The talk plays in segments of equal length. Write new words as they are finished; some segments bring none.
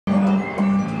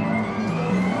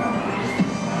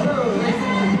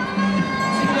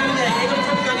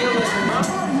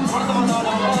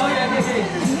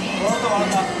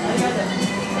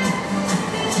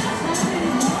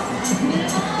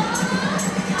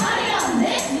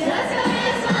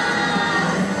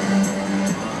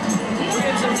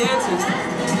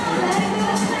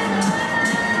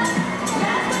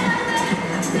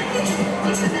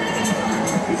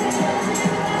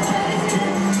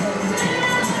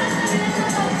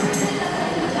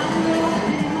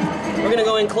We're gonna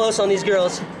go in close on these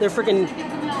girls. They're freaking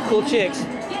cool chicks.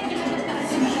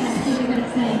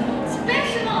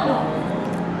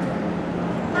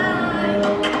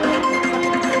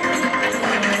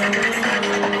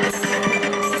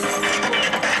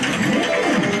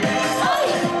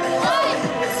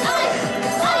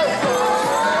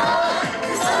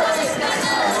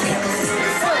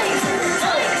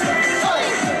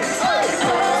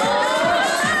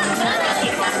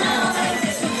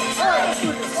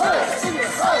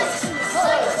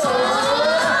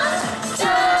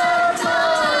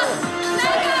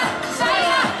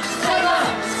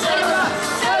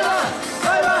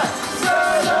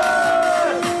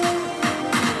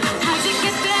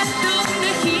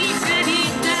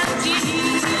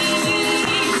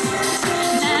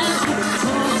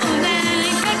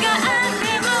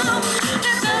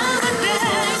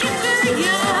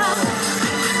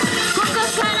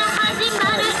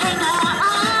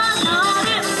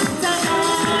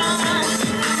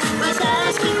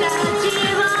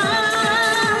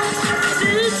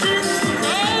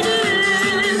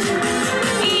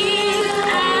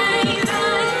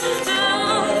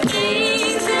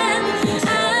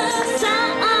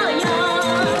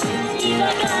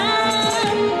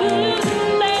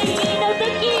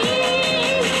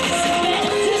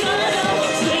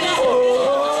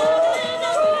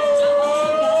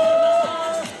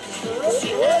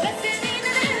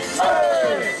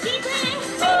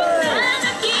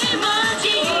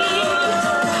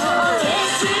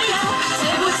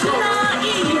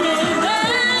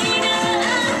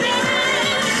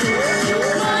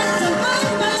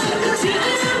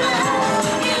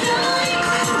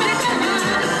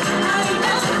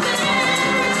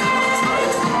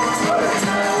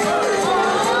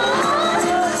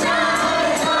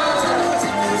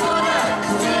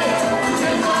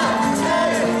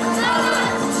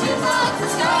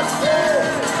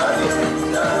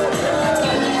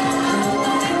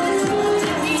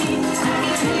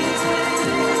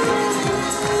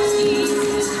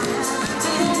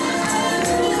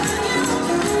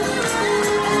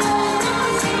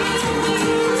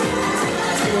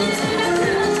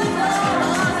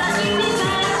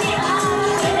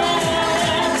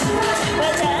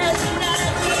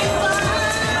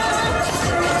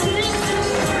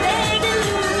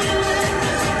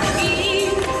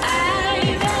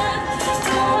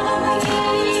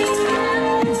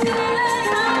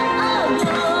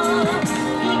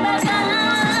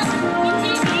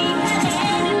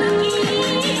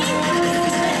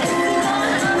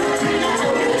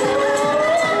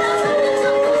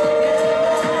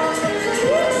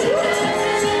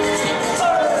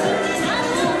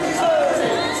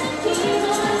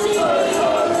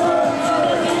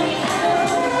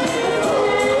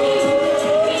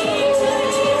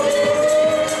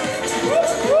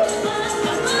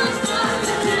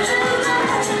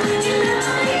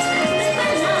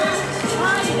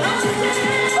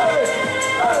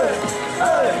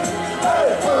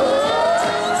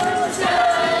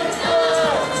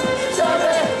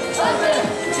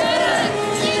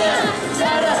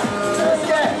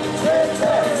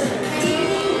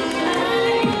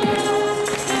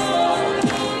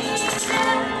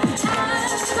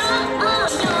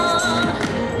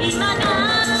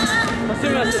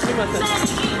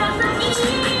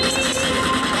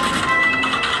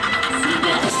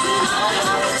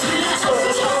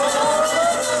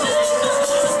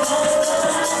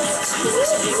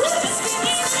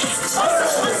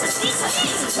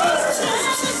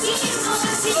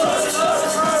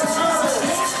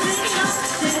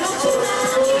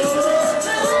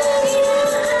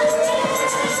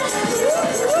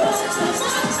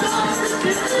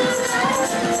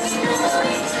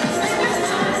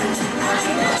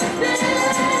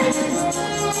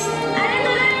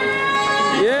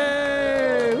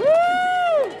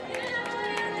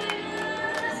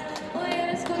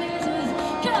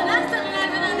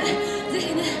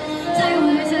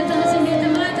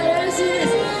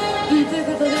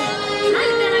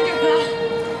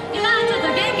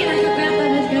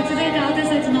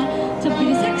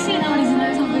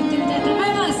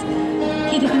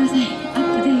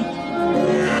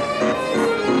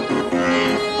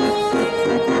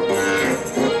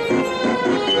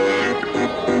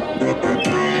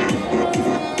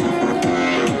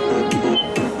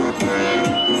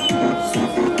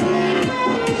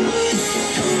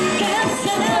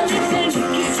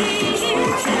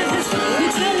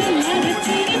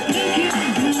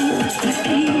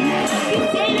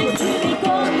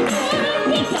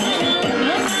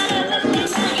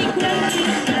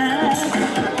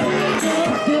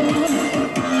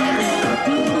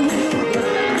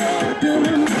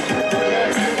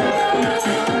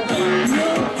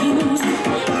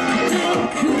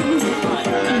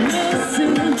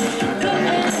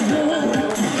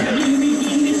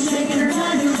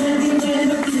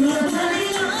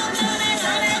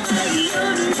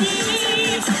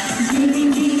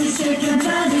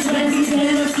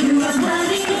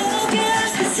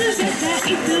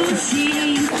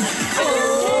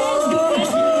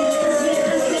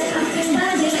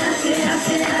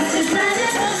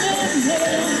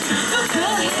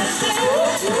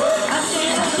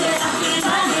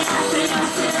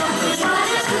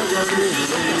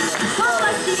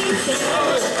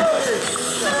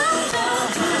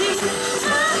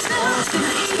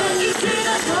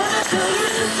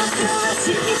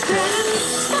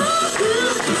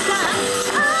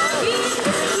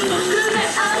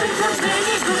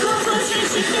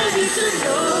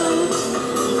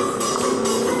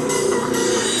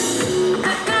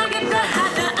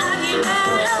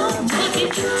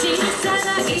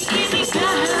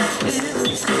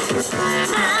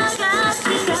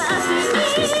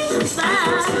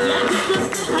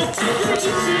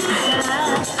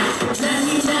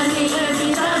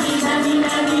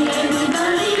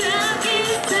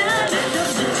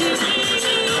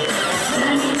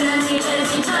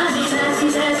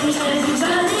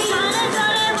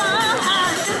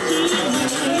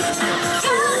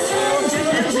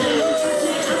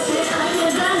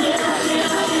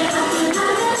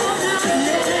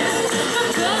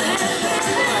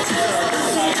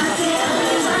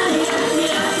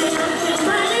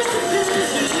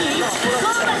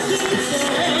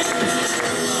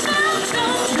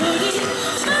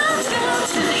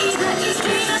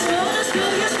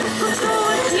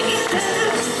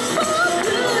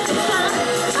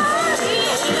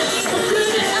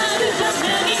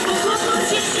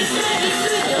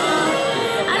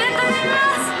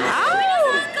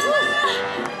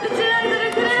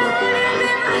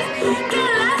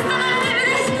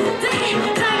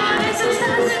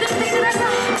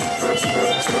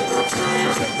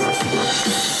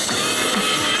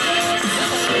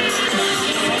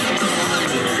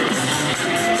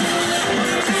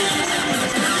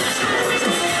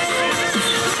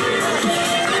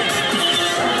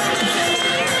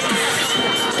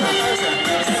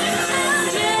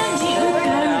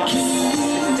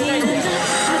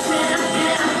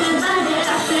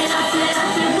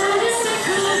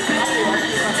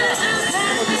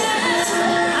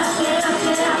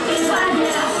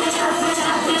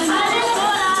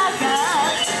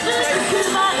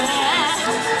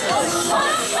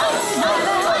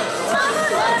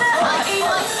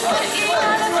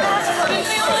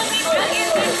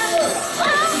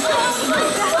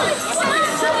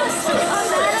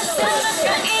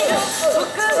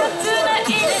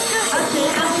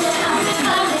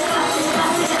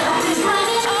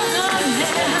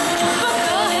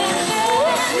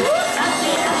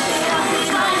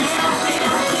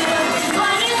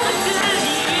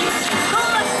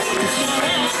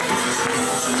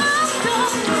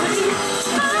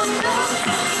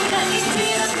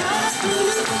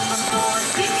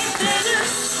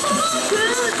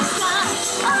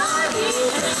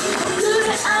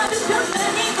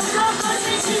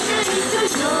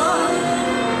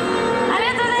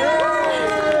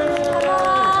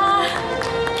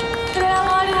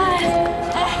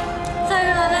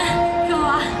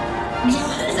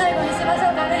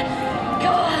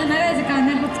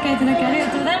 ただきありが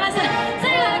とうございました。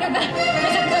最後の曲、め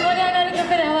ちゃくちゃ盛り上がる曲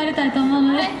で終わりたいと思う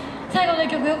ので、最後の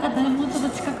曲よかったらもうちょっと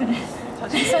近くで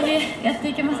一緒にやって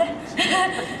いけません？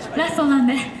ラストなん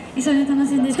で一緒に楽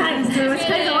しんでいってください。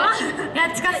近いぞ。い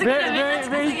や近すぎる、めっちゃ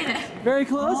近すぎる。Very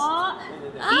close.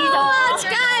 近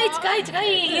いぞ。という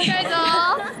こ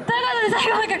とで最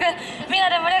後の曲、みんな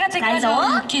で盛り上がっていきましょ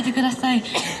う。聴いてください。コ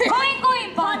インコイ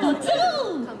ンパート2。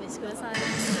勘弁してください。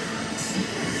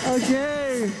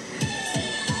Okay.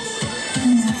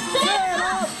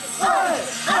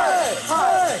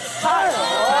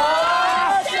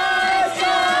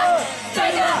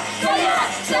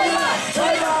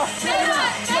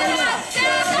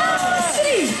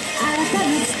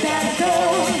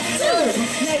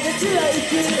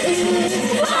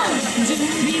 準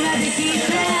備はできて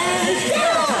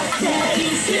最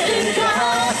終回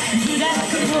ブラッ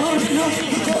クホールの向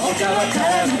こう側か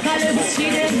ら流れ星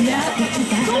でやってき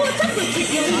た到着地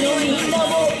点のみんな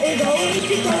も笑顔に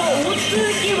力をお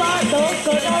次はど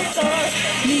こどこ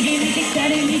右見て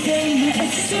左見て今一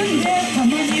瞬でたま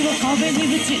には壁に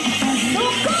ぶち当たるど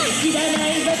こ知らない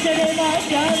場所でない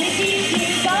か道に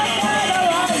だから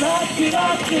はワクワ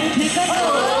ク味方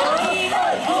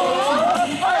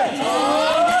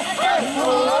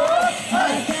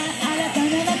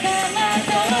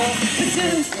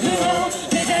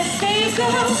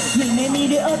夢見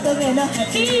る乙女のハ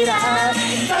ピーラー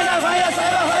この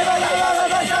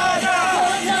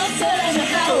空の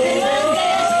果て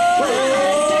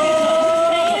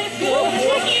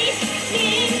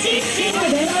ま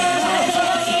で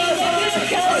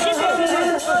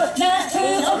何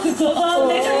億光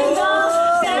年後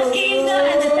先のあ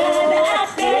なただ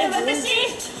って私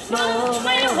もう迷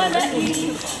わない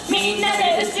みんなで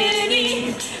宇宙に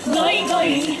ゴイゴイお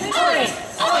い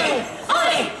おい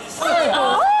おいお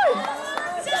い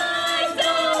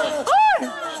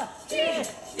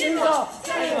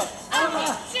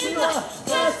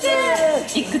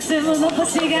この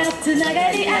星がつな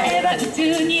がり合えば宇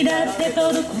宙にだって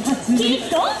届くはず。きっ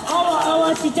とあわあ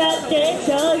わしちゃって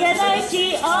しょうがない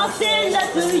し焦ら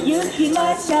ず行き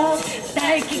ましょう。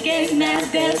大気圏なん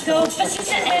て突破し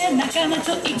ちゃえ仲間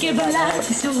と行けば楽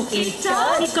勝。一丁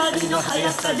光の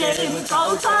速さで向か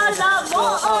うから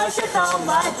もうちょっと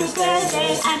待ってくれ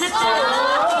ね。あなた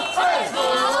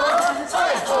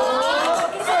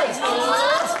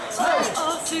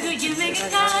もうすぐ夢が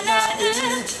叶う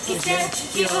奇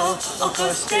跡を起こ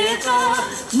してゆこ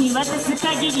う。見渡す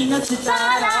限りのスター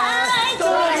ライト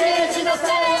平地のせ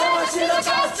いを白か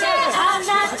せあ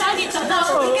なたに届くか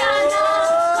な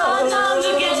この無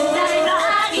限大の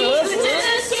愛宇宙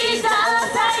史上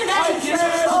最大級起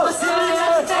こす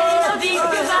惑星のビッグ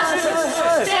バン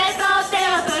手と手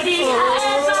を取り合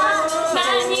えば何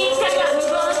かが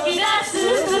動き出す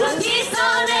届きそ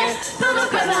うで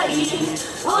届かない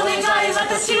お願い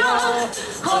私を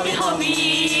ホミホミみ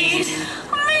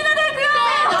んなでいくよ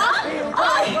お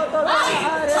いおいお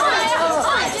いお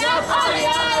いお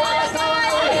い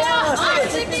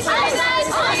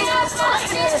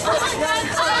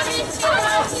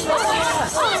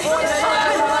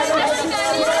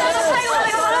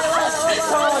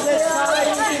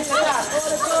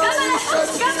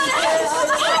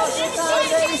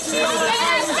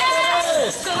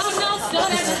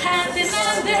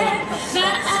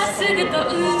すぐ飛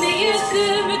んでゆく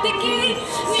無敵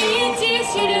道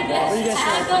しるべあ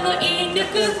の引力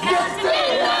感じてる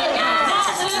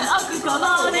何億個も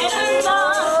出るの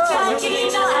限り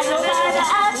のあなただ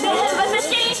って私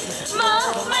も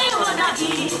う迷わない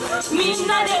みんな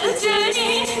で宇宙に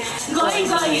ゴイ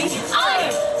ゴイおい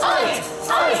おい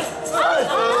お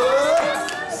い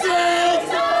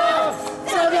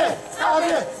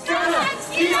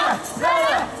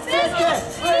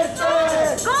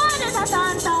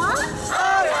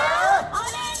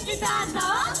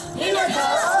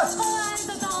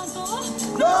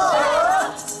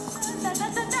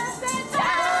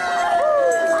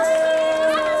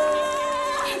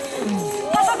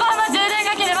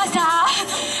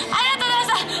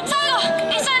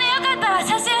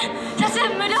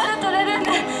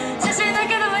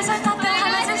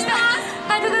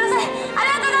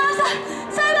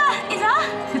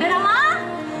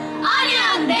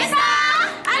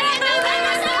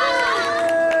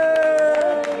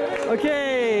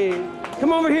Okay,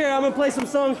 come over here. I'm gonna play some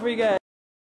songs for you guys.